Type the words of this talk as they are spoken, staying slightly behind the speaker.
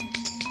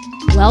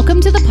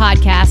Welcome to the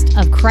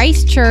podcast of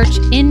Christ Church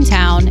in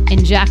Town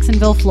in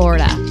Jacksonville,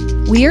 Florida.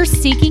 We are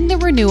seeking the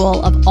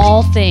renewal of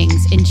all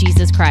things in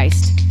Jesus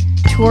Christ.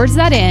 Towards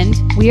that end,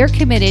 we are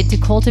committed to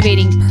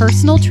cultivating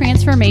personal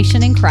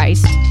transformation in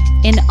Christ,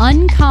 an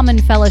uncommon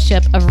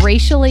fellowship of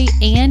racially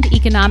and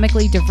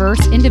economically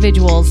diverse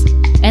individuals,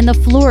 and the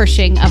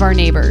flourishing of our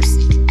neighbors.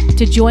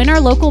 To join our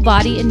local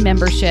body in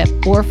membership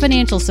or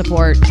financial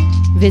support,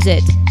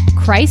 visit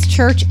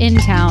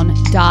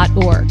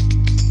christchurchintown.org.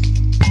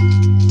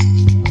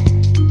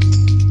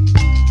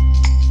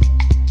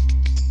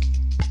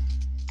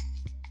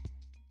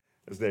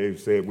 As Dave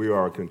said, we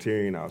are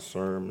continuing our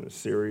sermon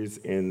series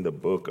in the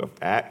book of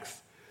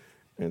Acts,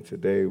 and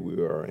today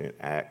we are in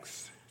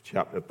Acts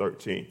chapter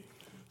 13.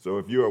 So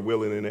if you are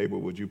willing and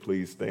able, would you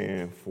please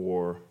stand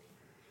for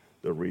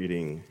the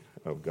reading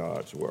of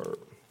God's word.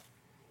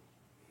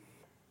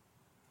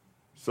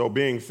 So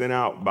being sent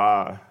out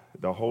by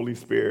the Holy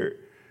Spirit,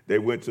 they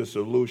went to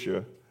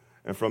Seleucia,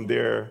 and from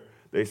there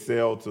they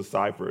sailed to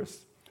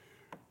Cyprus.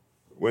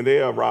 When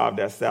they arrived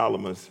at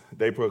Salamis,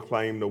 they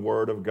proclaimed the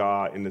word of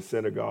God in the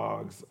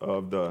synagogues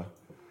of the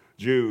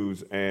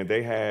Jews, and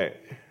they had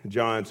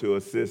John to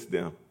assist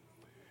them.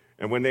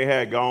 And when they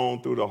had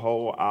gone through the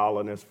whole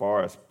island as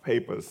far as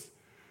Paphos,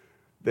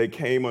 they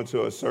came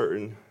upon a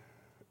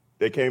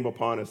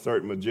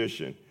certain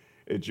magician,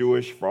 a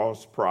Jewish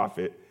false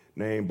prophet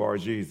named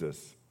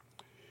Bar-Jesus.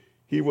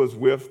 He was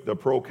with the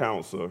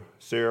proconsul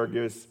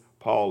Sergius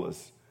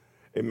Paulus,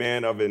 a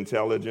man of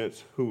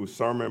intelligence who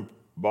summoned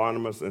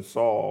Barnabas and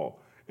Saul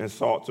and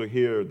sought to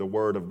hear the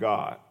word of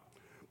God.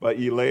 But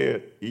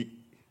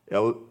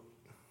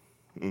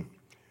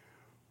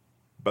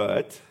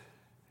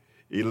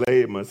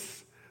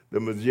Elymas, the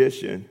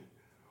magician,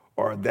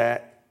 for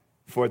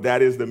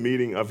that is the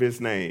meaning of his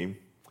name,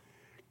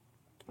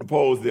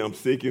 opposed them,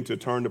 seeking to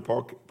turn the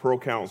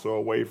proconsul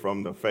away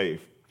from the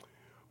faith.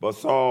 But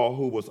Saul,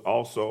 who was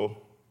also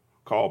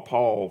called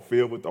Paul,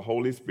 filled with the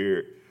Holy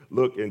Spirit,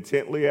 looked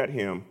intently at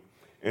him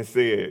and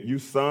said, "You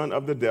son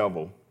of the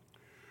devil,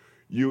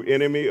 you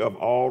enemy of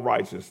all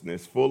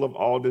righteousness, full of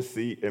all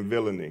deceit and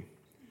villainy,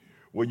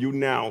 will you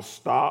now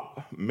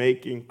stop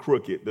making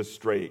crooked the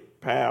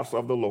straight paths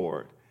of the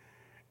Lord?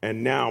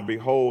 And now,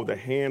 behold, the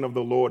hand of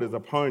the Lord is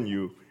upon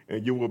you,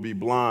 and you will be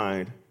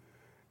blind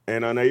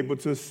and unable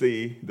to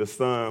see the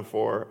sun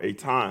for a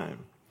time."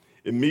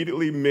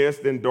 Immediately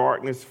mist and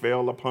darkness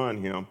fell upon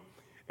him,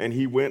 and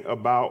he went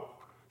about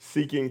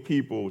seeking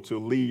people to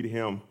lead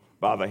him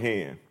by the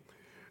hand.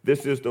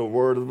 This is the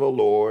word of the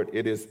Lord.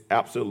 It is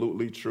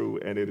absolutely true,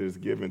 and it is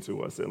given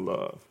to us in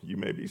love. You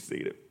may be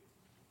seated.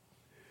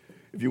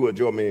 If you would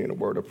join me in a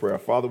word of prayer.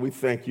 Father, we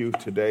thank you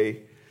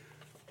today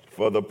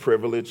for the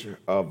privilege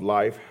of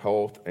life,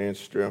 health, and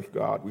strength,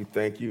 God. We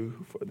thank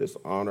you for this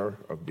honor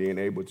of being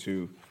able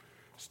to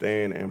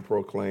stand and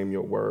proclaim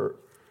your word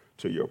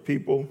to your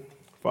people.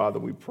 Father,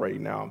 we pray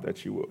now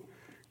that you will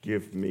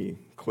give me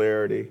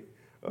clarity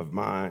of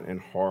mind and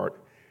heart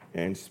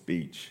and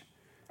speech.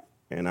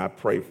 And I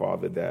pray,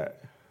 Father,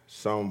 that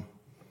some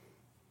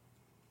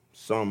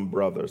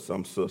brother,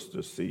 some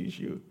sister sees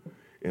you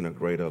in a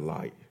greater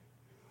light.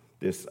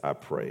 This I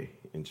pray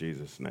in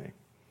Jesus' name.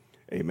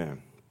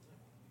 Amen.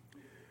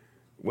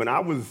 When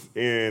I was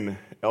in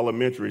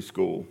elementary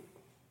school,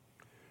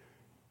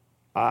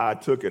 I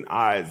took an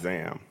eye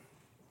exam,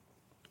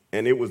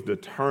 and it was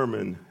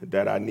determined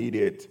that I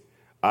needed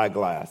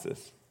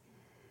eyeglasses.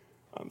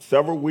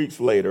 Several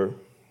weeks later,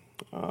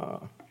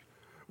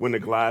 when the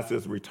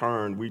glasses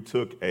returned, we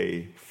took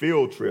a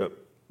field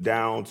trip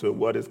down to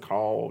what is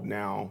called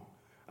now,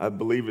 I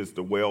believe it's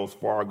the Wells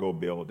Fargo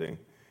building.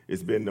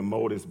 It's been the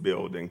Modis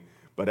building,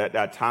 but at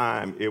that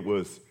time it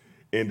was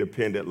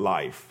Independent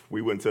Life.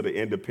 We went to the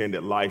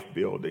Independent Life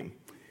building.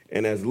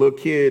 And as little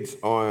kids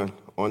on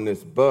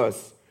this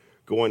bus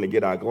going to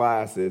get our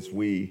glasses,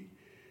 we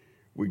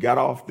got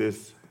off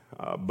this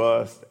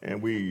bus and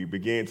we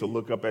began to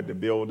look up at the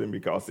building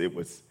because it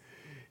was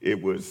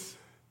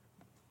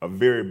a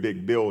very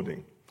big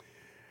building.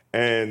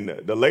 And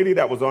the lady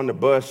that was on the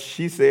bus,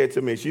 she said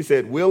to me, she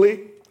said,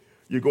 "Willie,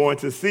 you're going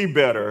to see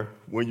better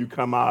when you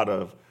come out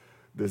of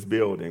this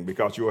building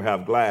because you'll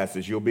have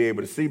glasses. You'll be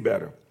able to see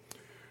better."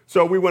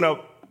 So we went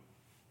up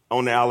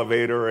on the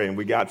elevator and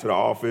we got to the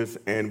office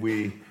and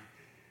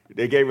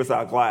they gave us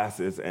our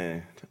glasses,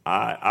 and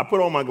I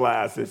put on my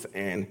glasses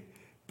and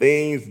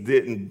things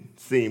didn't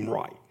seem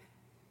right.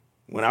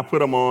 When I put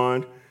them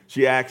on,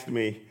 she asked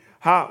me,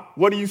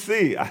 "What do you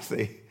see?" I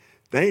say,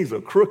 "Things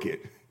are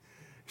crooked."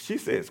 She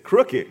says,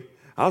 "Crooked?"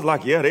 I was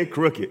like, "Yeah, they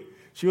crooked."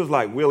 She was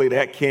like, "Willie,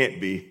 that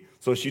can't be."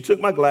 So she took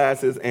my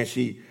glasses and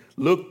she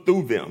looked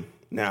through them.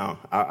 Now,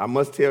 I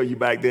must tell you,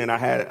 back then I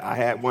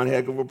had one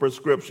heck of a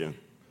prescription,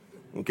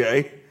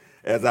 okay,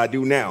 as I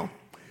do now.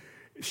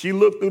 She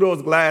looked through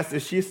those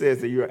glasses. She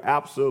says that you're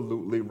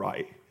absolutely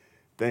right.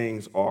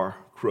 Things are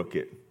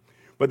crooked.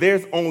 But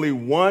there's only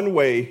one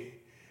way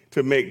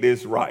to make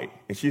this right.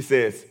 And she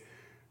says,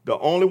 the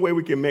only way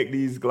we can make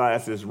these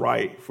glasses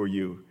right for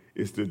you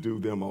is to do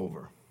them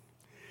over.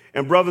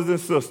 And brothers and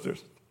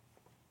sisters,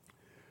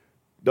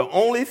 the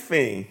only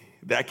thing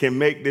that can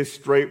make this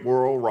straight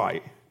world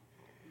right,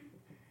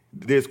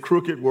 this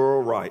crooked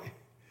world right,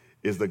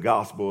 is the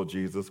gospel of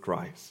Jesus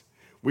Christ.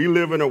 We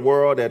live in a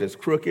world that is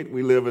crooked.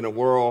 We live in a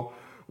world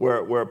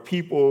where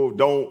people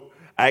don't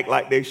act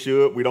like they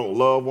should. We don't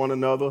love one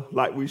another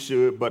like we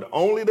should. But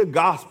only the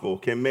gospel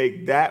can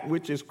make that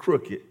which is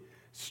crooked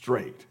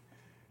straight.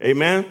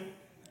 Amen?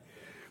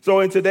 So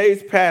in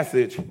today's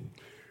passage,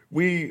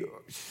 we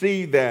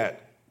see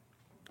that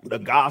the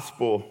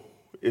gospel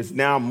is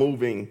now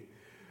moving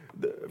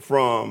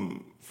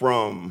from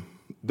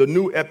the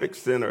new epic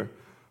center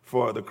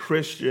for the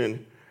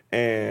Christian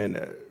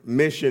and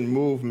mission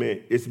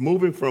movement. It's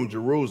moving from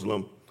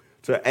Jerusalem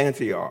to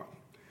Antioch.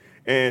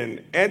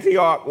 And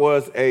Antioch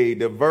was a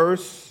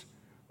diverse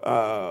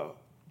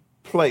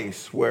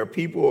place where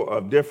people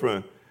of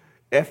different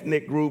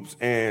ethnic groups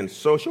and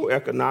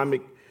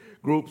socioeconomic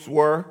groups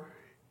were.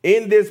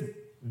 In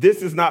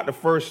this is not the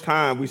first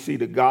time we see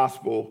the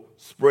gospel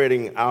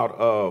spreading out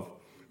of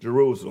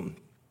Jerusalem.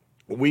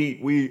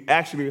 We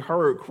actually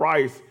heard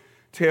Christ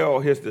tell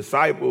his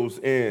disciples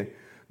in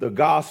the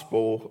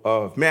Gospel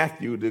of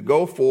Matthew to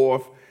go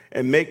forth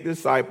and make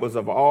disciples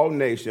of all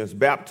nations,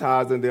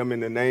 baptizing them in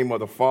the name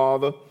of the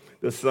Father,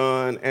 the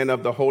Son, and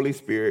of the Holy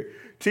Spirit,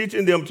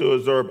 teaching them to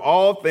observe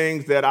all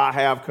things that I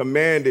have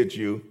commanded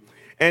you.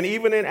 And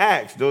even in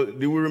Acts, do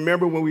we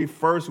remember when we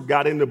first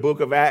got in the book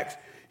of Acts?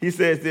 He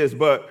says this,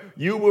 but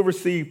you will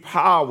receive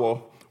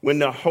power when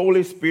the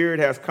Holy Spirit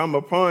has come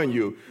upon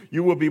you.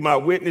 You will be my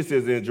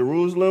witnesses in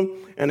Jerusalem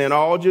and in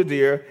all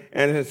Judea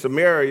and in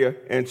Samaria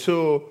and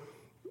to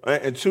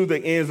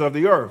the ends of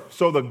the earth.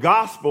 So the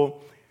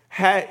gospel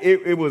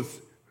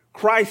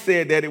Christ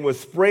said that it was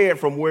spread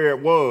from where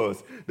it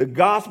was. The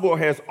gospel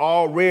has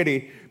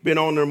already been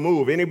on the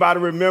move. Anybody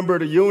remember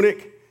the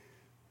eunuch?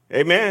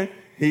 Amen.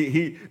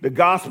 The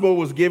gospel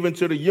was given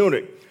to the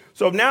eunuch.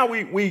 So now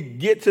we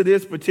get to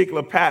this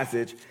particular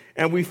passage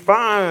and we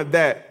find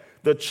that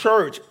the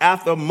church,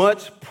 after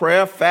much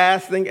prayer,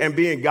 fasting, and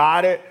being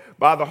guided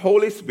by the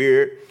Holy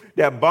Spirit,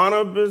 that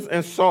Barnabas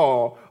and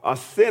Saul are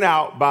sent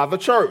out by the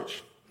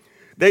church.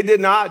 They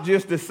did not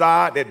just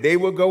decide that they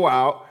would go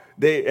out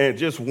and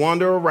just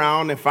wander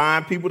around and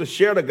find people to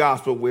share the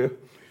gospel with.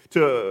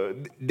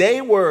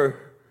 They were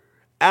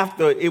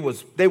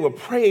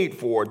prayed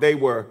for.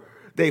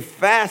 They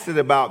fasted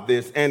about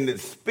this, and the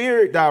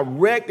Spirit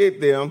directed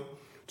them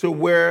to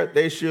where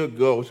they should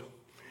go.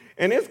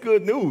 And it's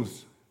good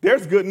news.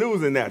 There's good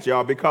news in that,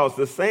 y'all, because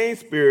the same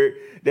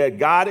Spirit that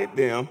guided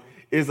them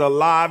is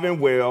alive and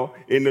well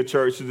in the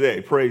church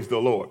today. Praise the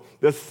Lord.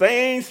 The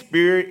same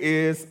Spirit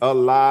is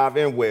alive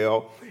and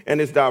well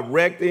and is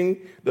directing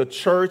the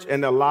church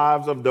and the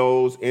lives of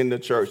those in the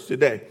church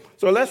today.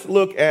 So let's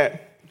look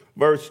at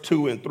verse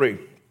 2 and 3.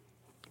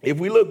 If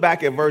we look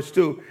back at verse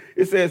 2,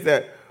 it says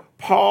that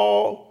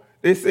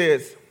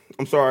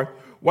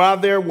while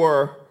they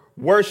were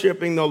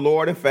worshiping the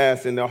Lord and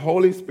fasting, the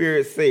Holy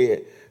Spirit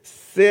said,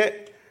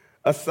 set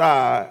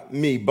aside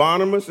me,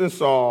 Barnabas and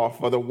Saul,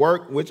 for the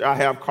work which I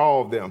have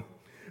called them.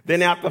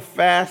 Then after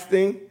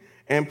fasting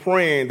and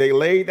praying, they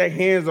laid their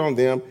hands on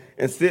them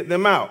and sent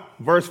them out.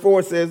 Verse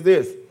 4 says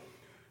this,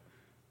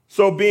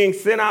 so being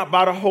sent out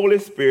by the Holy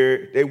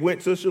Spirit, they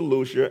went to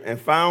Seleucia and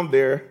from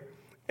there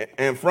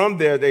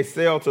they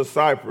sailed to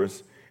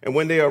Cyprus. And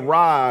when they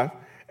arrived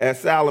at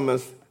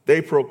Salamis,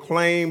 they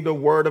proclaimed the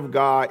word of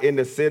God in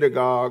the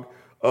synagogue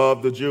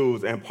of the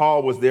Jews. And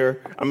John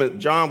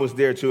was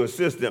there to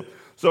assist them.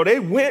 So they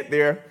went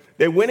there.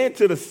 They went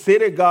into the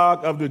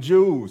synagogue of the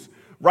Jews.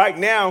 Right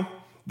now,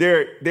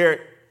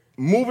 they're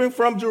moving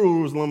from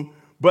Jerusalem,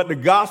 but the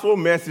gospel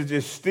message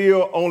is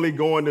still only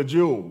going to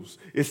Jews.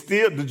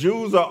 The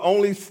Jews are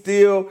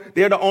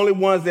they're the only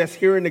ones that's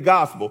hearing the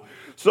gospel.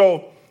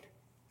 So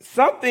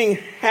something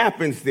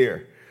happens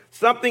there.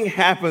 Something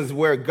happens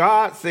where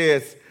God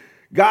says,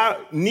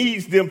 God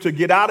needs them to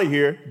get out of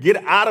here,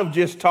 get out of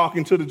just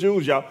talking to the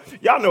Jews, y'all.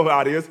 Y'all know how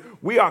it is.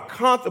 We are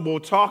comfortable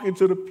talking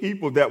to the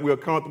people that we're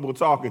comfortable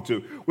talking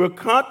to. We're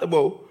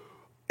comfortable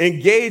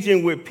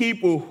engaging with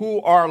people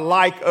who are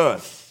like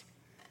us.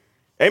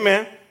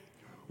 Amen.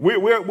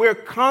 We're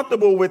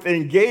comfortable with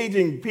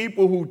engaging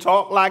people who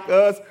talk like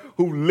us,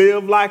 who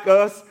live like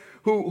us,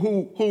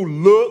 who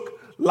look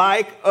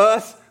like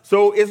us.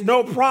 So it's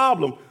no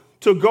problem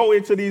to go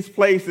into these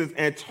places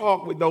and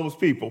talk with those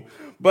people.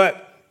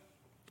 But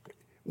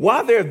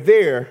while they're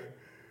there,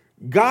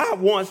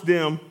 God wants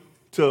them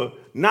to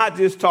not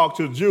just talk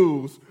to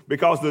Jews,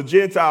 because the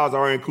Gentiles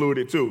are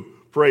included too.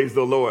 Praise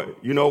the Lord.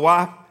 You know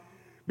why?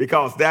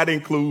 Because that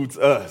includes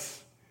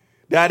us.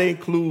 That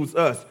includes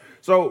us.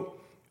 So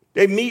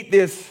they meet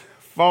this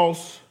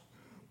false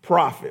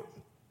prophet.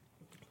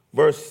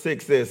 Verse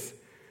 6 says,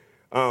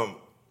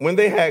 when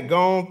they had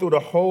gone through the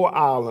whole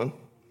island,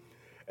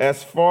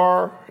 as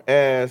far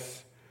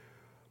as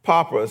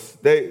Paphos,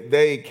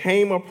 they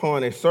came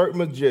upon a certain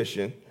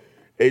magician,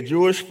 a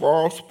Jewish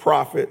false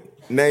prophet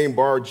named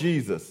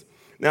Bar-Jesus.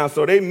 Now,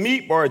 so they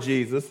meet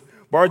Bar-Jesus.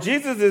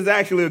 Bar-Jesus is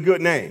actually a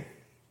good name.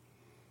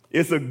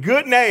 It's a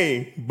good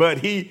name, but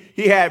he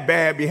had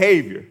bad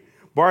behavior.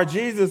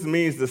 Bar-Jesus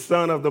means the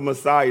son of the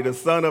Messiah, the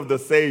son of the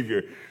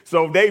Savior.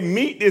 So they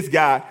meet this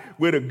guy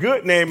with a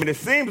good name, and it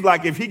seems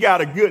like if he got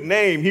a good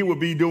name, he would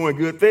be doing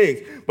good things.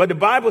 But the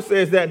Bible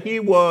says that he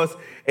was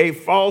a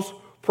false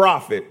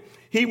prophet.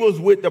 He was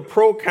with the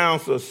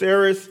proconsul,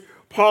 Sergius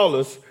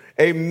Paulus,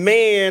 a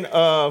man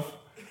of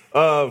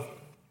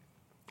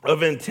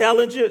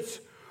intelligence,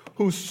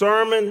 whose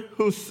sermon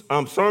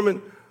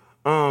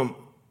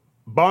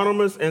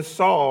Barnabas and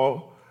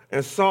Saul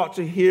and sought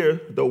to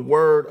hear the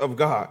word of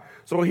God.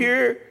 So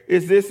here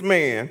is this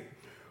man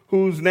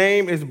whose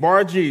name is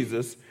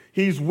Bar-Jesus.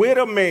 He's with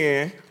a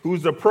man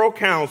who's a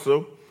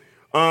proconsul,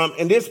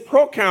 and this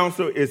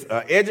proconsul is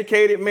an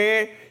educated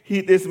man.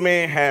 This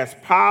man has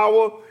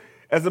power.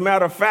 As a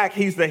matter of fact,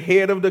 he's the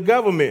head of the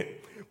government,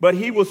 but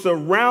he was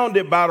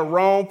surrounded by the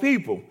wrong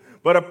people.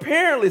 But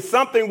apparently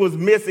something was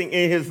missing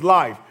in his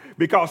life,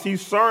 because he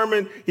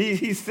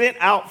sent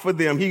out for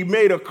them. He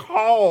made a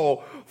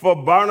call for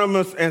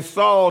Barnabas and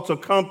Saul to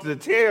come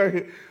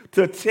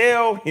to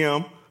tell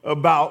him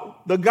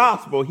about the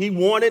gospel. He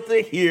wanted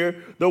to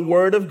hear the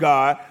word of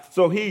God.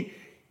 So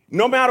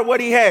no matter what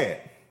he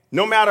had,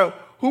 no matter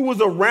who was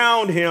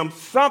around him,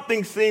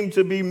 something seemed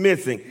to be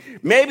missing.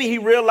 Maybe he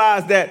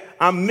realized that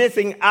I'm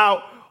missing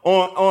out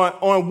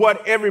on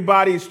what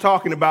everybody's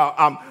talking about.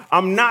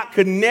 I'm not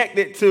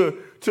connected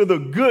to the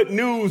good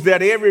news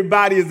that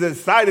everybody is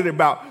excited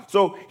about.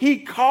 So he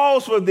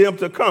calls for them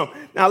to come.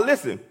 Now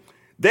listen,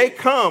 they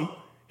come.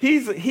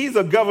 He's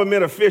a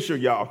government official,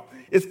 y'all.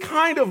 It's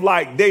kind of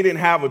like they didn't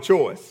have a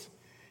choice.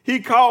 He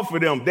called for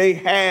them. They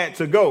had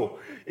to go.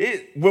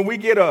 When we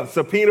get a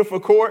subpoena for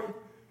court,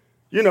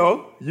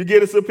 you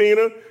get a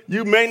subpoena,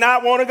 you may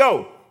not want to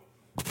go.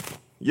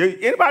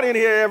 Anybody in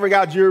here ever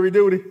got jury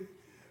duty?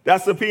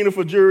 That's subpoena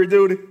for jury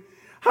duty.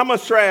 How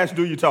much trash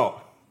do you talk?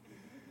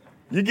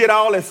 You get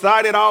all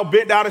excited, all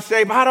bent out of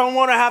shape. I don't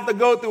want to have to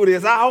go through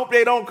this. I hope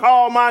they don't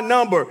call my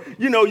number.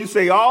 You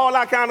say all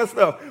that kind of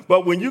stuff.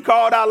 But when you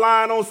call that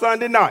line on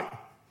Sunday night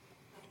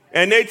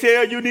and they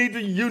tell you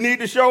need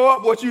to show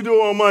up, what you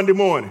do on Monday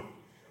morning?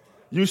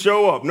 You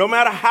show up, no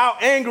matter how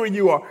angry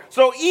you are.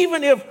 So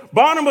even if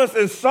Barnabas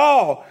and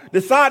Saul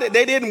decided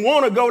they didn't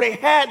want to go, they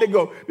had to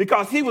go,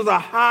 because he was a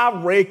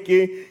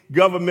high-ranking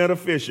government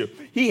official.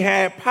 He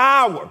had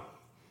power,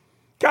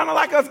 kind of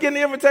like us getting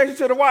the invitation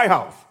to the White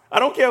House. I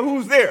don't care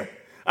who's there.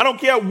 I don't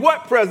care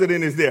what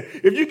president is there.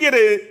 If you get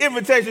an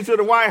invitation to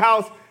the White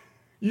House,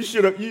 you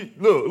should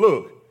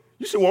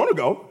want to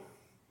go.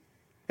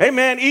 Hey,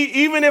 man,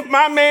 even if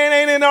my man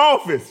ain't in the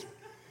office,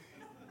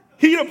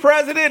 he the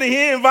president and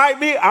he invite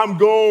me, I'm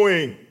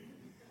going.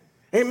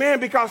 Amen,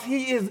 because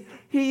he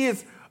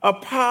is a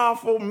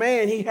powerful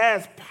man. He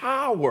has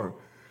power.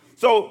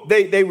 So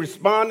they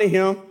respond to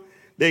him.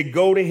 They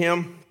go to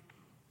him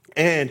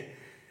and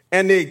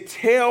they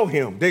tell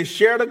him, they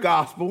share the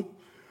gospel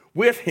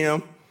with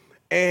him.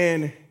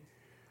 And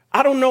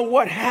I don't know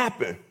what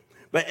happened,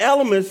 but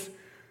Elymas,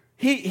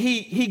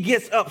 he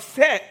gets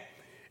upset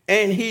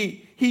and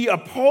he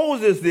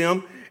opposes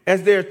them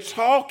as they're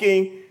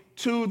talking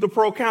to the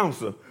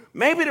proconsul.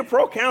 Maybe the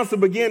proconsul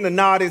began to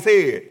nod his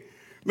head.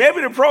 Maybe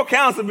the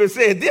proconsul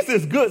said, this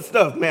is good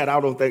stuff. Man, I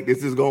don't think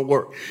this is going to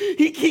work.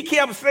 He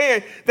kept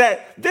saying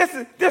that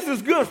this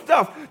is good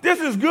stuff. This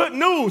is good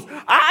news.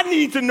 I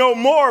need to know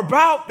more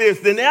about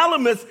this. Then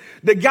Elymas,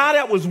 the guy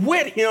that was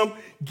with him,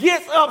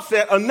 gets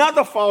upset.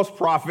 Another false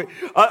prophet,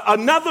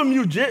 another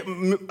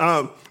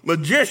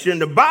magician.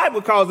 The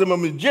Bible calls him a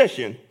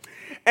magician.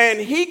 And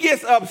he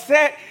gets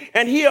upset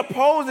and he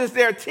opposes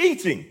their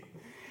teaching.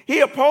 He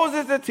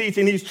opposes the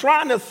teaching. He's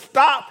trying to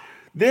stop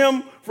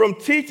them from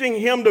teaching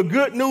him the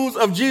good news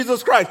of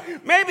Jesus Christ.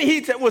 Maybe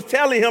he was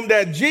telling him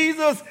that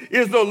Jesus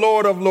is the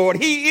Lord of Lords.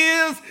 He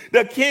is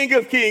the King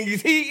of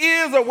Kings. He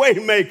is a way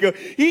maker.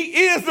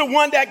 He is the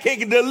one that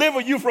can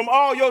deliver you from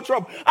all your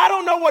trouble. I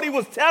don't know what he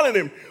was telling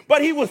him,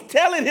 but he was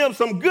telling him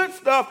some good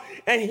stuff,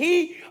 and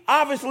he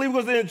obviously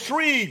was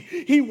intrigued.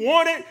 He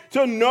wanted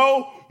to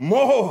know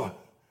more.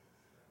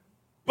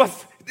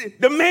 But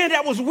the man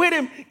that was with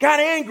him got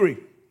angry,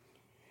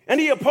 and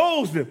he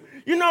opposed him.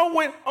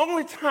 When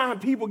only time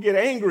people get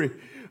angry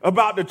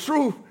about the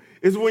truth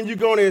is when you're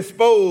going to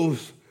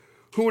expose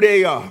who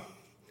they are.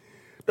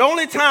 The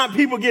only time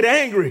people get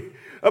angry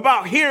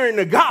about hearing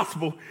the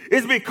gospel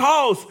is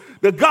because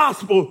the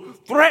gospel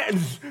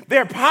threatens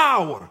their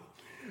power.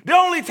 The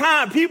only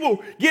time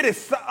people get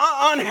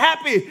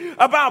unhappy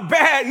about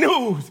bad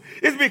news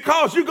is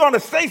because you're going to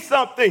say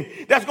something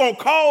that's going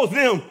to cause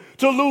them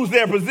to lose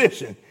their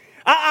position.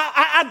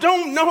 I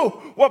don't know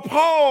what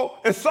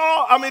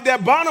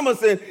that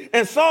Barnabas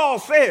and Saul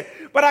said,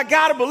 but I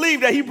got to believe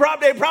that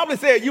they probably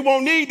said, you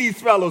won't need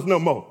these fellows no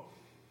more.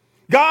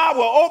 God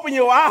will open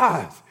your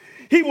eyes.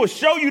 He will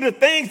show you the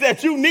things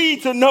that you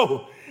need to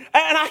know.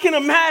 And I can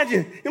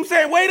imagine him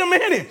saying, wait a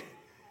minute,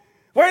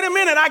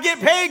 I get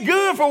paid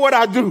good for what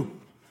I do.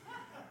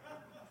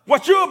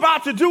 What you're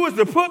about to do is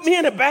to put me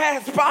in a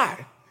bad spot.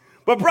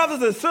 But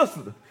brothers and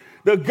sisters,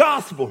 the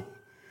gospel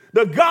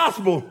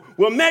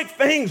will make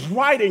things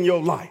right in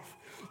your life.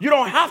 You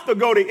don't have to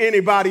go to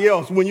anybody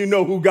else when you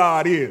know who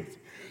God is.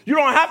 You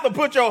don't have to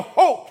put your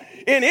hope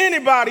in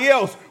anybody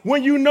else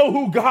when you know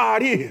who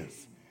God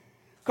is.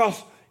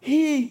 Because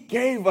he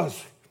gave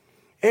us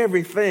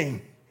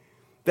everything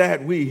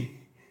that we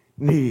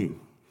need.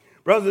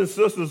 Brothers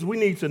and sisters, we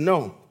need to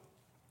know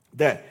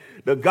that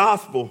the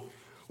gospel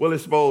will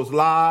expose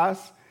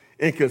lies,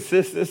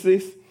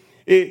 inconsistencies.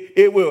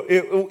 It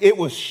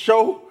will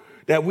show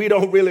that we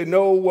don't really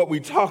know what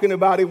we're talking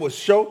about. It will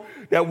show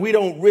that we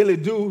don't really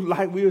do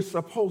like we're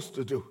supposed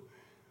to do.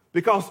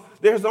 Because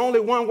there's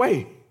only one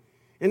way,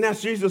 and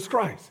that's Jesus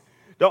Christ.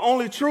 The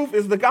only truth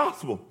is the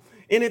gospel.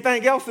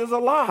 Anything else is a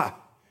lie.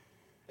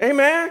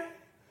 Amen?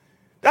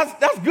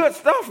 That's good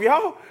stuff,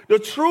 y'all. The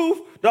truth,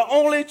 the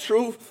only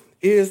truth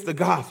is the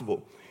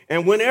gospel.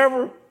 And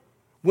whenever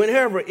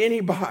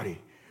anybody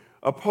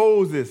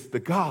opposes the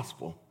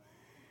gospel,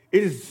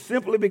 it is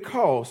simply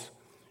because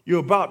you're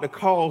about to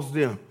cause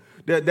them,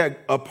 that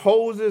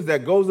opposes,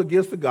 that goes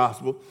against the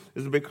gospel,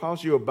 is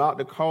because you're about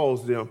to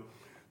cause them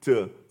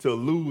to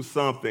lose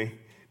something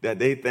that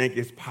they think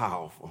is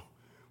powerful,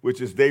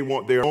 which is they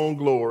want their own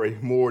glory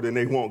more than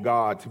they want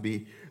God to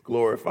be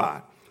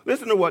glorified.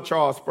 Listen to what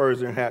Charles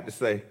Spurgeon had to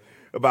say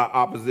about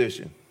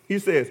opposition. He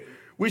says,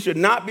 we should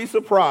not be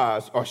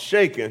surprised or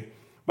shaken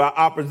by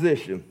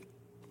opposition.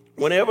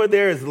 Whenever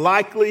there is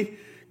likely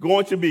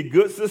going to be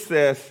good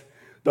success,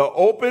 the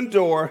open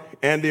door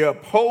and the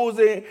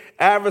opposing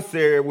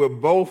adversary will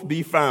both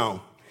be found.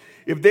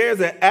 If there's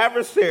an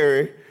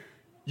adversary,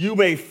 you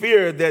may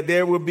fear that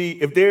there will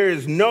be, if there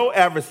is no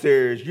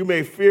adversaries, you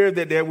may fear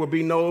that there will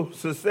be no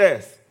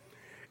success.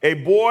 A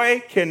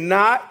boy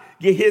cannot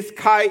get his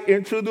kite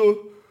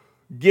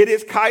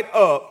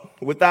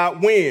up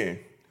without wind,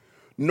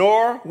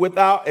 nor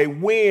without a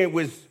wind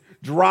which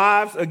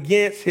drives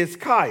against his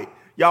kite.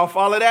 Y'all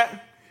follow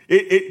that?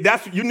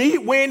 You need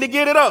wind to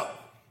get it up.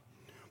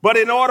 But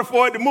in order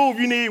for it to move,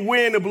 you need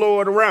wind to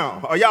blow it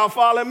around. Are y'all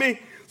following me?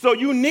 So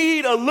you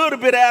need a little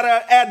bit of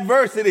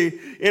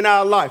adversity in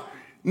our life.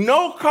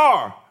 No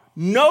car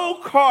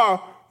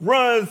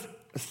runs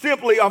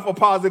simply off a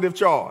positive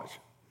charge.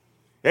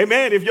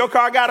 Amen. If your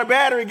car got a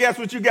battery, guess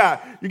what you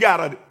got? You got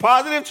a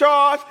positive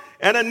charge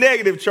and a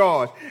negative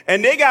charge.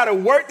 And they got to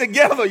work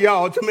together,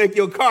 y'all, to make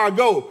your car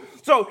go.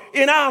 So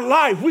in our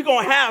life, we're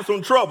going to have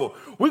some trouble.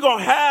 We're going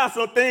to have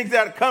some things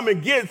that come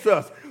against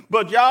us.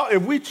 But y'all,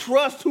 if we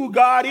trust who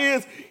God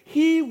is,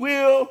 he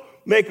will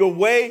make a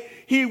way.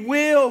 He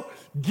will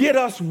get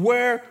us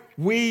where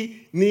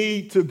we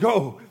need to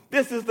go.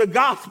 This is the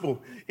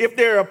gospel. If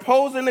they're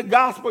opposing the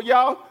gospel,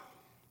 y'all,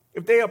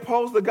 if they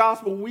oppose the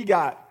gospel, we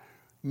got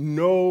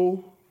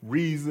no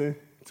reason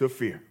to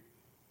fear.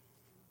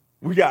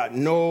 We got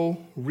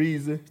no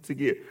reason to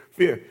get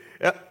fear.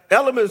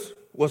 Elymas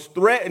was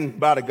threatened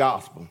by the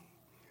gospel.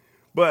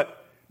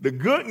 But the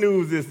good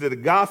news is that the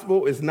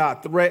gospel is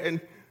not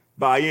threatened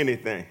by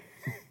anything.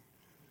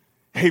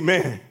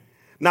 Amen.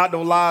 Not the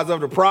lies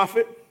of the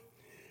prophet.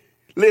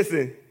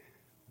 Listen,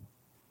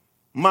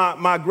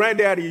 my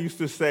granddaddy used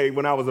to say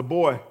when I was a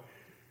boy,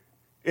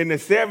 in the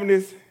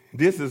 70s,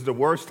 this is the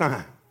worst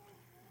time.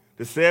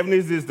 The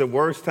 70s is the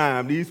worst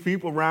time. These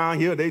people around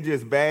here, they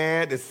just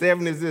bad. The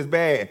 70s is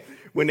bad.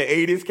 When the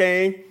 80s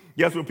came,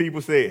 guess what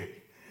people said?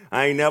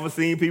 I ain't never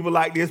seen people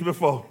like this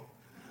before.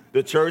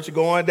 The church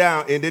going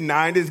down. In the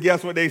 90s,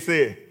 guess what they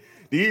said?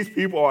 These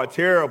people are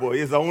terrible.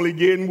 It's only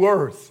getting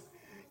worse.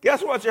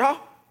 Guess what, y'all?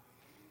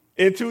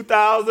 In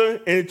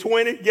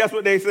 2020, guess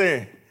what they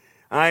saying?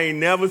 I ain't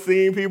never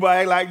seen people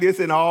act like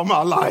this in all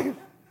my life.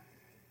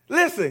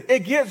 Listen,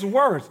 it gets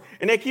worse.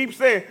 And they keep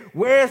saying,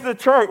 where's the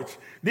church?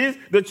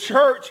 The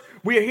church,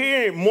 we're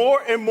hearing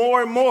more and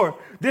more and more.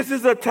 This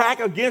is an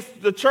attack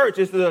against the church.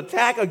 It's an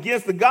attack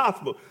against the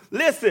gospel.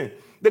 Listen,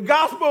 the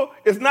gospel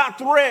is not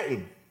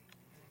threatened.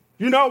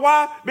 You know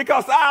why?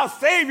 Because our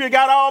Savior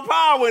got all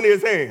power in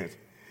his hands.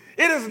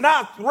 It is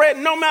not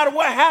threatened no matter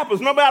what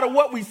happens, no matter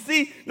what we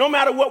see, no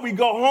matter what we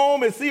go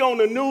home and see on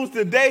the news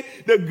today.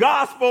 The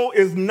gospel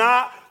is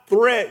not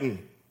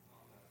threatened.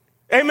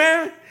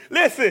 Amen?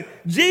 Listen,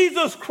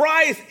 Jesus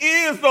Christ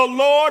is the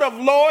Lord of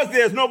lords.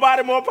 There's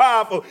nobody more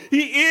powerful.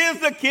 He is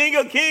the King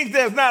of kings.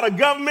 There's not a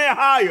government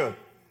higher.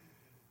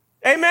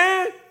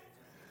 Amen?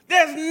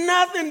 There's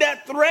nothing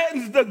that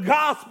threatens the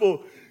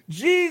gospel.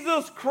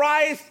 Jesus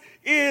Christ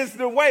is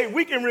the way.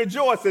 We can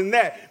rejoice in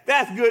that.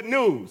 That's good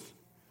news.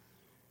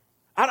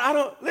 I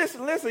don't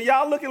listen,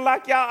 y'all looking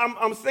like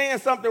I'm saying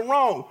something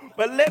wrong.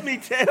 But let me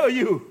tell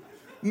you,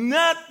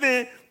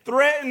 nothing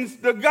threatens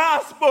the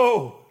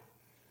gospel.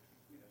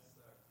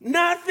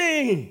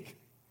 Nothing.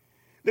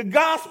 The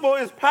gospel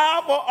is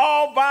powerful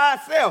all by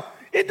itself.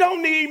 It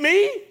don't need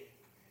me.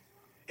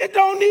 It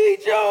don't need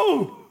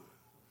you.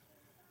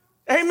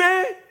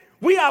 Amen.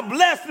 We are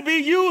blessed to be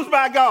used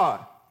by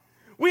God.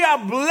 We are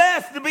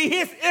blessed to be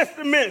his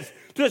instruments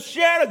to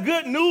share the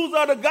good news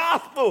of the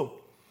gospel.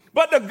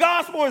 But the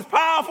gospel is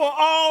powerful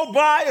all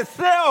by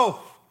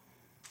itself.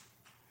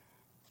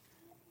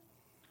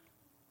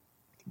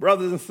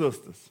 Brothers and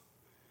sisters,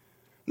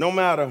 no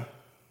matter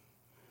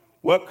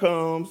what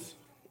comes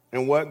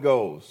and what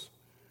goes,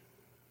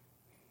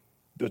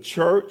 the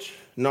church,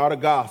 not the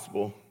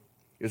gospel,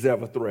 is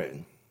ever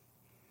threatened.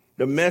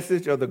 The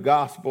message of the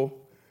gospel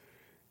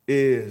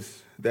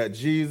is that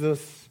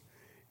Jesus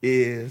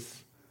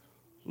is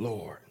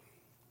Lord.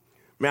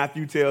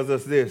 Matthew tells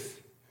us this,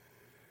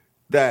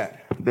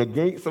 that the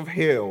gates of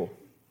hell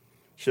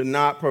should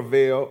not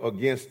prevail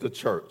against the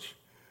church.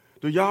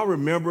 Do y'all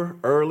remember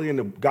early in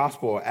the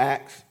Gospel of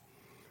Acts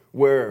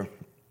where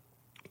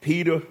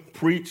Peter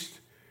preached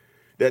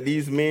that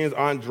these men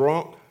aren't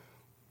drunk?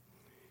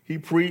 He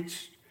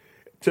preached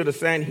to the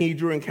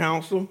Sanhedrin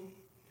Council,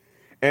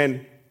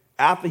 and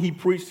after he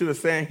preached to the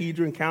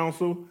Sanhedrin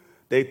Council,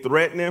 they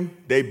threatened him,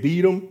 they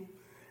beat him,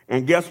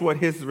 and guess what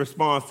his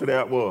response to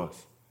that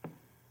was?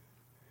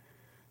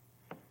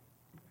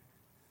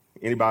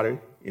 Anybody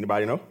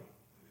know?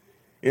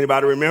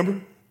 Anybody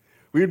remember?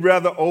 We'd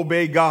rather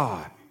obey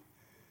God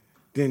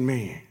than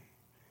man.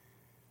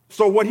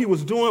 So what he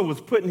was doing was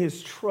putting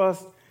his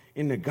trust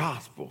in the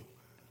gospel,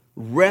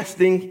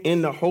 resting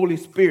in the Holy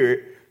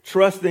Spirit,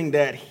 trusting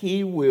that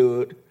he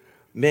would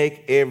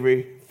make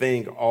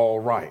everything all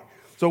right.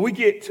 So we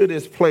get to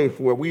this place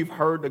where we've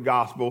heard the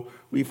gospel.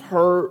 We've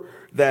heard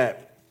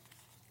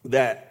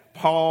that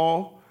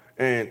Paul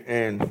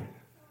and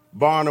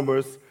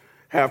Barnabas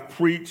have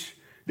preached.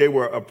 They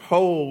were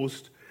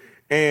opposed.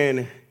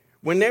 And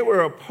when they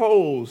were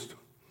opposed,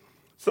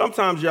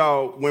 sometimes,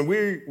 y'all,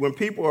 when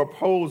people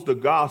oppose the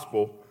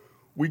gospel,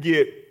 we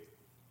get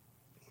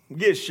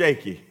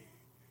shaky.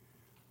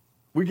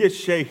 We get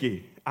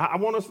shaky. I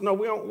want us to know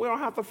we don't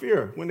have to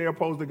fear when they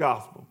oppose the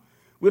gospel.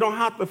 We don't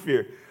have to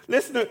fear.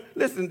 Listen.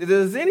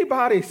 Does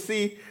anybody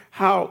see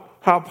how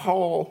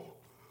Paul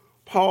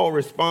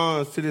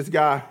responds to this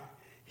guy?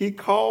 He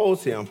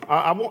calls him.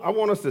 I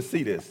want us to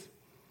see this.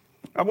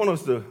 I want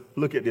us to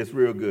look at this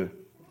real good.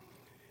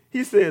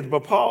 He says,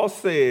 but Saul,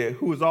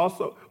 who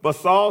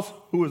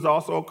is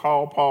also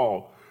called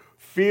Paul,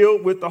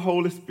 filled with the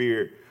Holy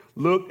Spirit,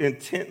 looked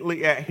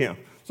intently at him.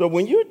 So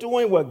when you're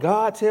doing what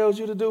God tells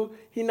you to do,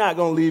 he's not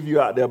going to leave you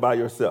out there by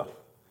yourself.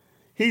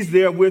 He's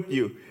there with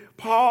you.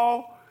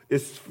 Paul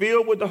is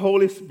filled with the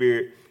Holy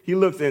Spirit. He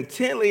looks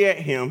intently at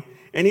him,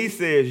 and he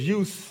says,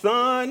 you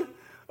son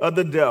of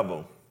the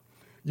devil,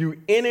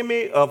 you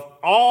enemy of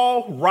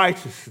all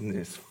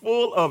righteousness,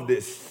 full of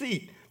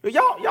deceit.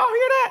 Y'all hear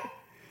that?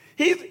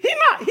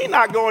 He's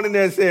not going in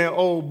there saying,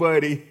 oh,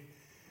 buddy,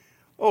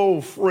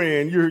 oh,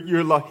 friend,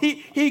 you're lost.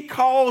 He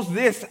calls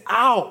this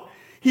out.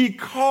 He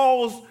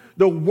calls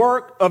the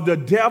work of the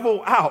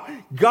devil out.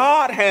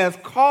 God has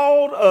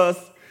called us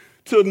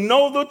to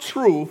know the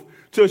truth,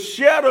 to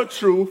share the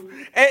truth.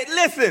 And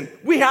listen,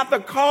 we have to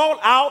call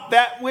out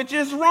that which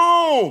is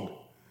wrong.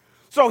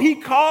 So he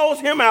calls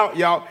him out,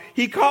 y'all.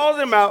 He calls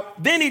him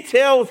out. Then he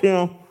tells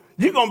him,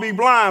 you're going to be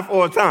blind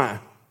for a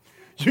time.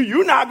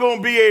 You're not going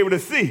to be able to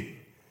see.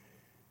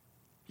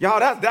 Y'all,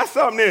 that's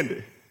something in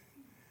there.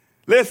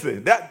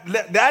 Listen,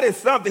 that is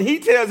something. He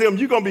tells him,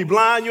 you're going to be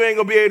blind. You ain't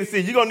going to be able to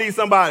see. You're going to need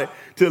somebody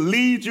to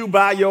lead you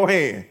by your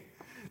hand,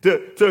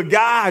 to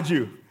guide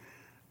you.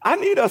 I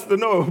need us to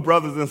know,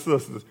 brothers and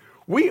sisters,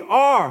 we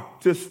are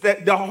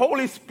the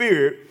Holy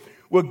Spirit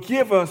will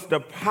give us the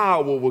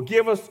power, will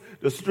give us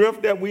the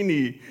strength that we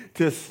need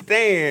to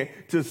stand,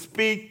 to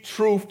speak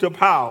truth to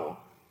power.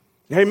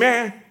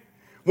 Amen.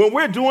 When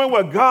we're doing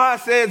what God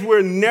says,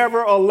 we're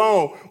never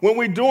alone. When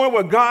we're doing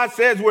what God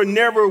says, we're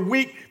never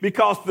weak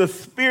because the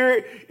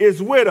Spirit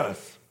is with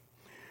us.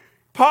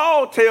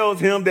 Paul tells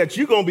him that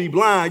you're going to be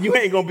blind. You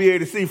ain't going to be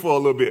able to see for a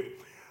little bit.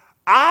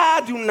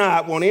 I do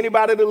not want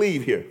anybody to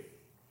leave here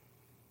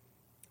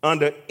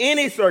under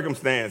any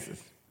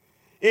circumstances,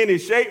 any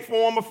shape,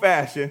 form, or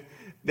fashion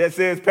that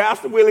says,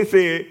 Pastor Willie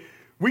said,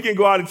 we can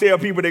go out and tell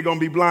people they're going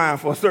to be blind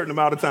for a certain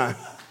amount of time.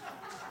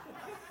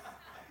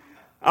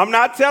 I'm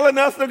not telling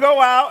us to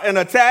go out and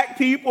attack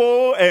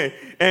people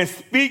and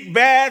speak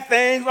bad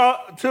things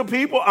to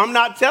people. I'm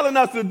not telling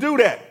us to do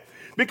that.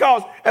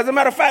 Because, as a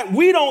matter of fact,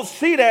 we don't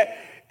see that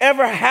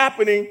ever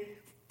happening,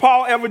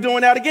 Paul ever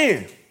doing that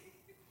again.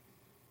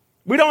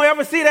 We don't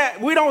ever see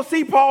that. We don't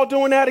see Paul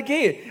doing that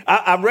again.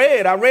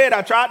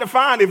 I tried to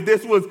find if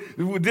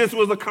this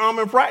was a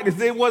common practice.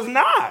 It was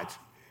not.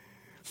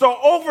 So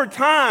over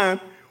time,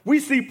 we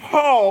see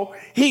Paul,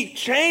 he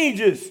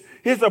changes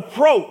his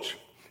approach.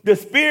 The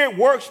Spirit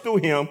works through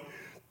him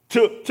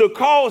to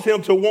cause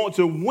him to want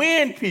to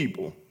win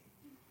people.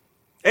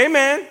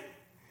 Amen.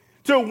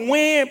 To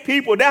win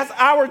people. That's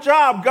our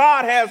job.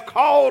 God has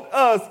called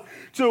us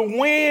to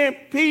win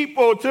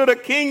people to the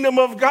kingdom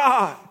of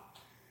God.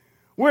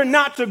 We're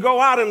not to go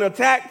out and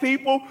attack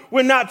people.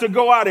 We're not to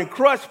go out and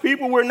crush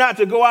people. We're not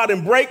to go out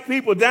and break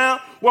people down.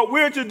 What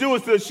we're to do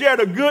is to share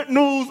the good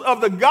news of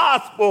the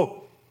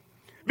gospel.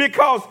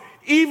 Because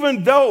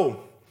even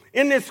though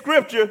in this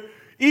scripture,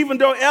 even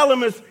though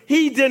Elymas,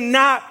 he did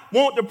not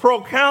want the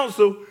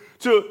proconsul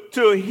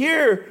to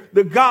hear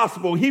the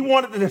gospel. He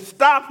wanted to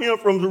stop him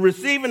from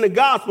receiving the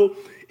gospel.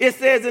 It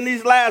says in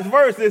these last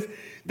verses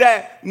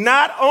that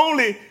not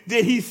only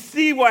did he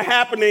see what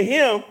happened to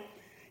him,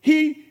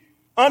 he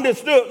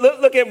understood.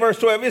 Look at verse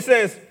 12. It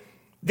says,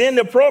 then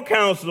the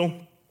proconsul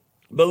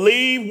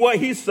believed what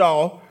he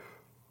saw,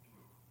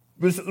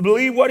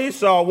 believe what he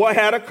saw, what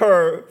had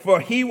occurred, for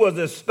he was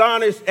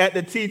astonished at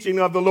the teaching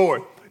of the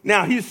Lord.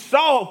 Now, he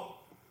saw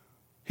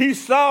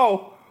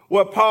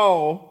what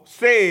Paul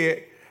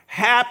said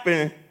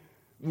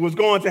was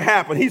going to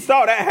happen. He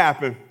saw that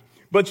happen.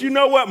 But you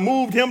know what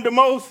moved him the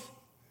most?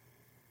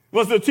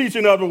 Was the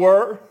teaching of the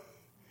word.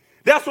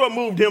 That's what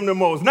moved him the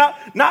most. Not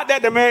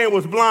that the man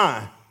was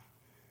blind.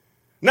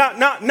 Not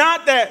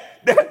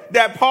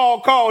that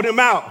Paul called him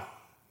out.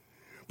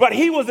 But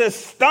he was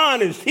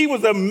astonished. He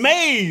was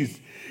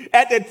amazed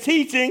at the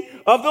teaching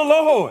of the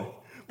Lord.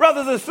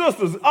 Brothers and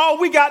sisters, all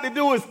we got to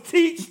do is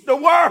teach the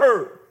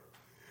word.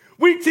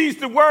 We teach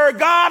the word,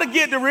 God will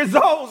get the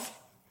results.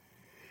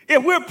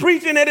 If we're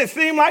preaching and it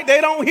seems like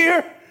they don't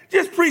hear,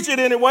 just preach it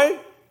anyway.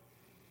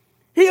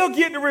 He'll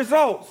get the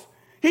results.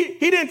 He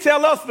didn't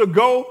tell us to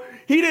go.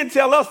 He didn't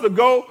tell us to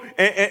go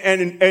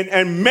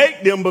and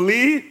make them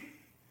believe.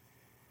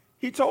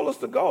 He told us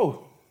to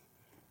go,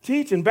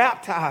 teach and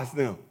baptize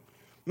them.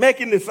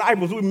 Making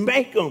disciples, we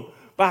make them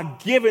by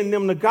giving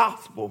them the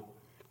gospel.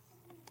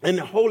 And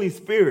the Holy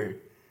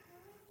Spirit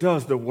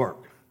does the work.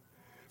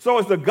 So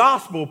it's the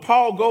gospel.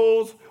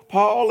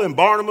 Paul and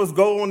Barnabas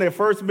go on their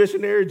first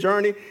missionary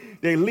journey.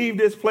 They leave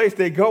this place.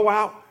 They go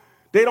out.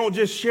 They don't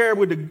just share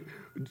with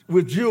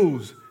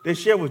Jews. They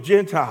share with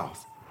Gentiles.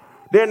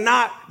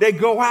 They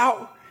go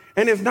out,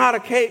 and it's not a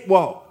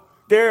cakewalk.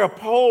 They're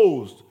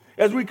opposed.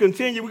 As we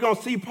continue, we're going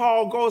to see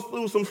Paul goes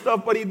through some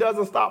stuff, but he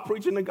doesn't stop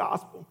preaching the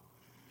gospel.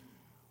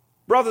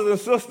 Brothers and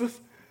sisters,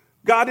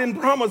 God didn't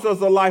promise us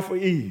a life of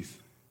ease,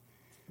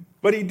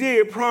 but he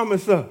did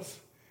promise us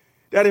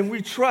that if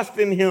we trust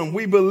in him,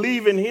 we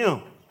believe in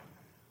him.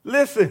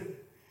 Listen,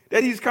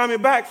 that he's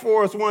coming back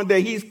for us one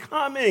day. He's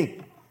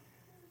coming.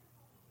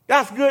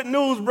 That's good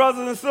news,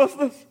 brothers and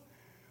sisters.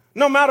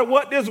 No matter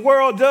what this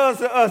world does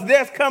to us,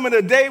 there's coming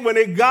a day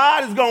when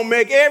God is going to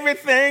make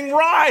everything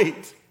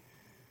right.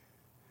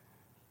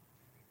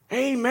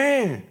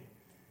 Amen.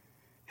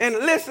 And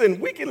listen,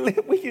 we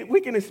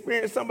can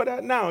experience some of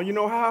that now. You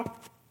know how?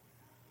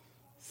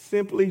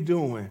 Simply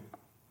doing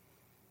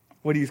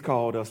what he's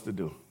called us to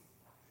do.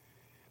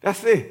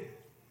 That's it.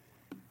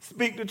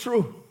 Speak the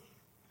truth.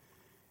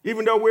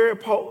 Even though we're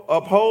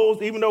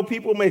opposed, even though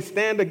people may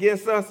stand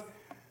against us,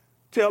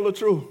 tell the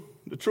truth.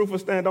 The truth will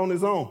stand on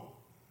its own.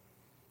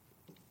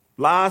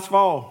 Lies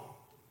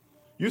fall.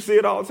 You see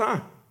it all the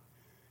time.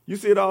 You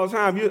see it all the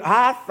time.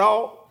 I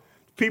thought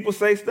people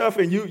say stuff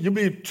and you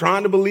be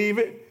trying to believe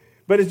it,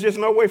 but it's just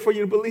no way for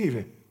you to believe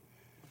it.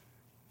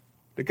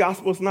 The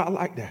gospel's not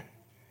like that.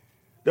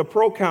 The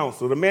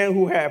proconsul, the man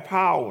who had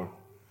power,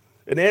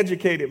 an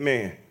educated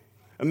man,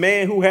 a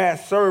man who had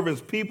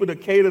servants, people to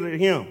cater to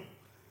him,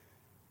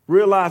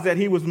 realized that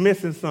he was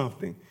missing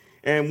something.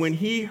 And when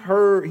he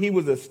heard, he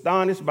was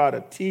astonished by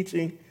the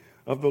teaching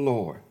of the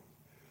Lord.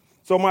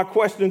 So my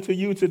question to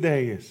you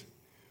today is,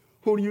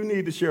 who do you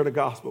need to share the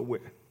gospel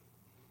with?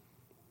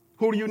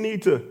 Who do you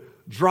need to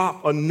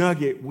drop a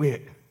nugget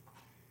with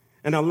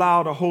and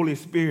allow the Holy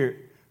Spirit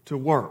to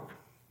work?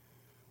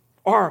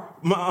 Or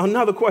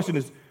another question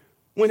is,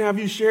 when have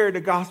you shared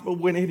the gospel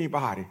with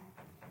anybody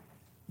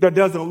that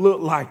doesn't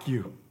look like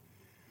you?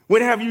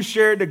 When have you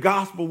shared the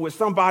gospel with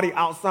somebody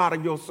outside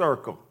of your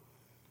circle?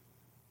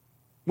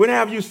 When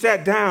have you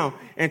sat down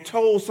and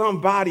told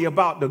somebody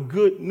about the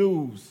good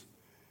news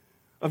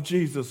of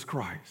Jesus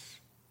Christ?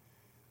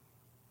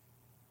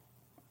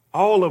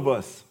 All of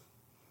us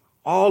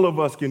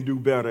can do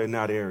better in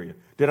that area.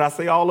 Did I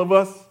say all of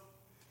us?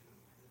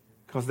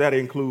 Because that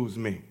includes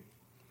me.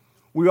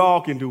 We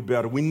all can do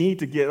better. We need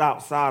to get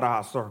outside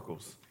our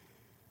circles.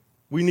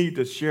 We need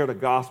to share the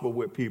gospel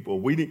with people.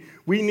 We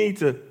need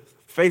to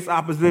face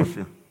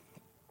opposition,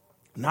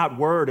 not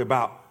worried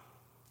about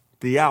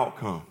the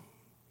outcome,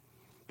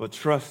 but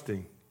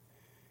trusting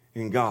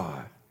in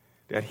God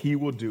that he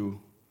will do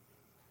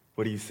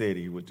what he said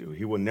he would do.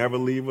 He will never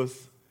leave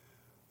us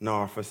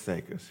nor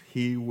forsake us.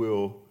 He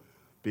will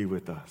be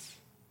with us.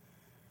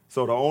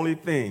 So the only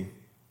thing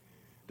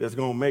that's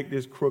going to make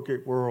this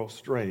crooked world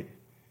straight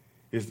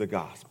is the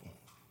gospel.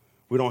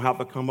 We don't have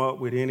to come up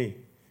with any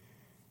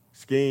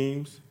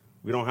schemes.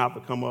 We don't have to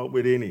come up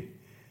with any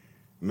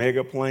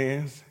mega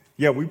plans.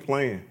 Yeah, we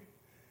plan,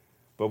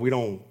 but we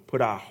don't put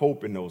our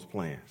hope in those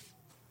plans.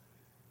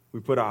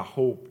 We put our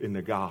hope in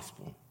the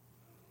gospel.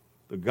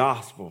 The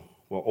gospel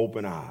will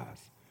open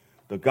eyes.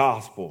 The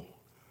gospel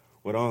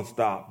will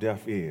unstop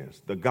deaf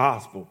ears. The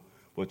gospel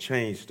will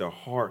change the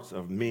hearts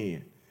of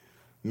men.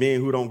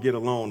 Men who don't get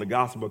along, the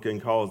gospel can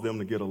cause them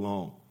to get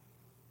along.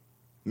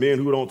 Men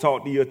who don't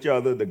talk to each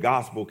other, the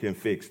gospel can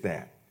fix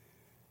that.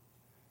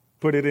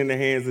 Put it in the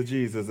hands of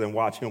Jesus and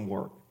watch him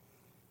work.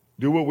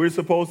 Do what we're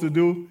supposed to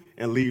do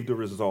and leave the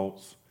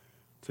results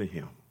to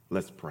him.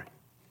 Let's pray.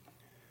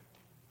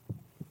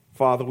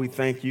 Father, we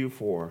thank you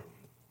for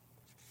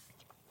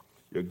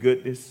your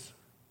goodness.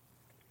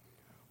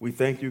 We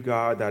thank you,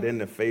 God, that in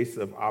the face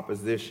of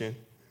opposition,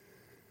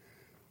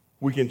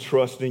 we can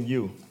trust in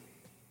you.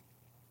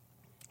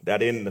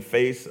 That in the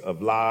face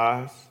of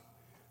lies,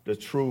 the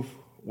truth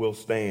will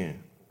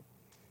stand.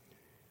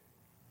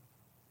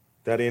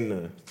 that in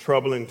the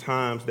troubling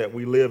times that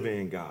we live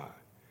in, God,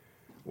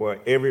 where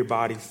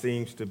everybody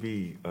seems to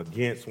be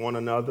against one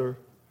another,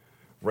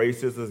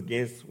 races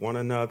against one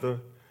another,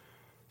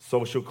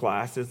 social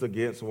classes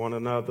against one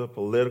another,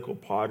 political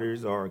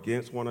parties are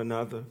against one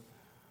another,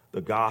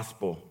 the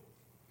gospel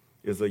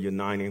is a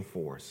uniting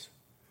force.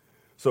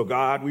 So,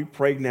 God, we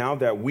pray now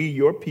that we,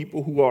 your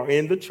people who are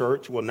in the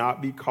church, will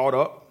not be caught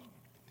up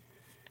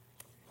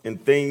in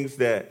things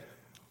that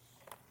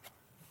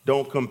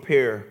don't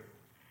compare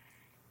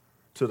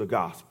to the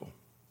gospel,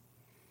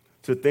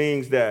 to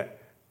things that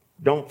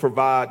don't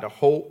provide the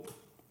hope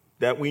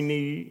that we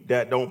need,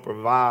 that don't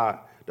provide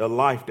the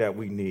life that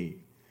we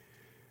need.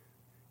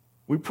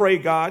 We pray,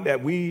 God,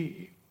 that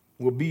we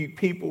will be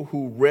people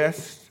who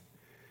rest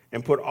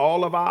and put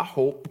all of our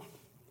hope,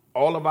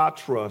 all of our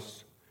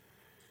trust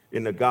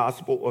in the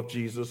gospel of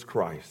Jesus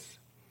Christ,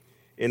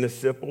 in the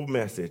simple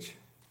message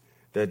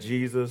that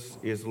Jesus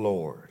is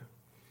Lord,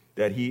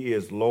 that he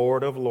is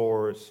Lord of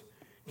lords,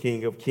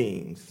 King of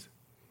kings.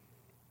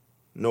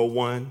 No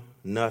one,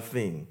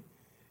 nothing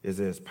is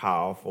as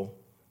powerful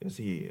as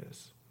he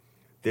is.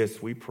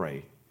 This we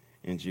pray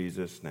in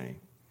Jesus' name.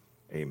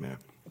 Amen.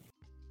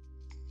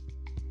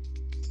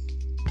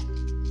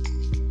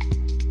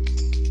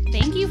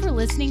 Thank you for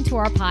listening to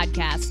our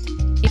podcast.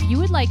 If you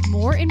would like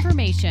more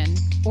information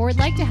or would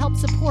like to help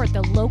support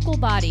the local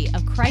body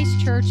of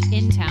Christ Church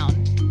in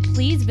Town,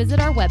 please visit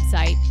our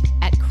website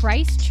at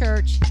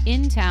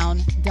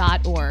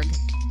christchurchintown.org.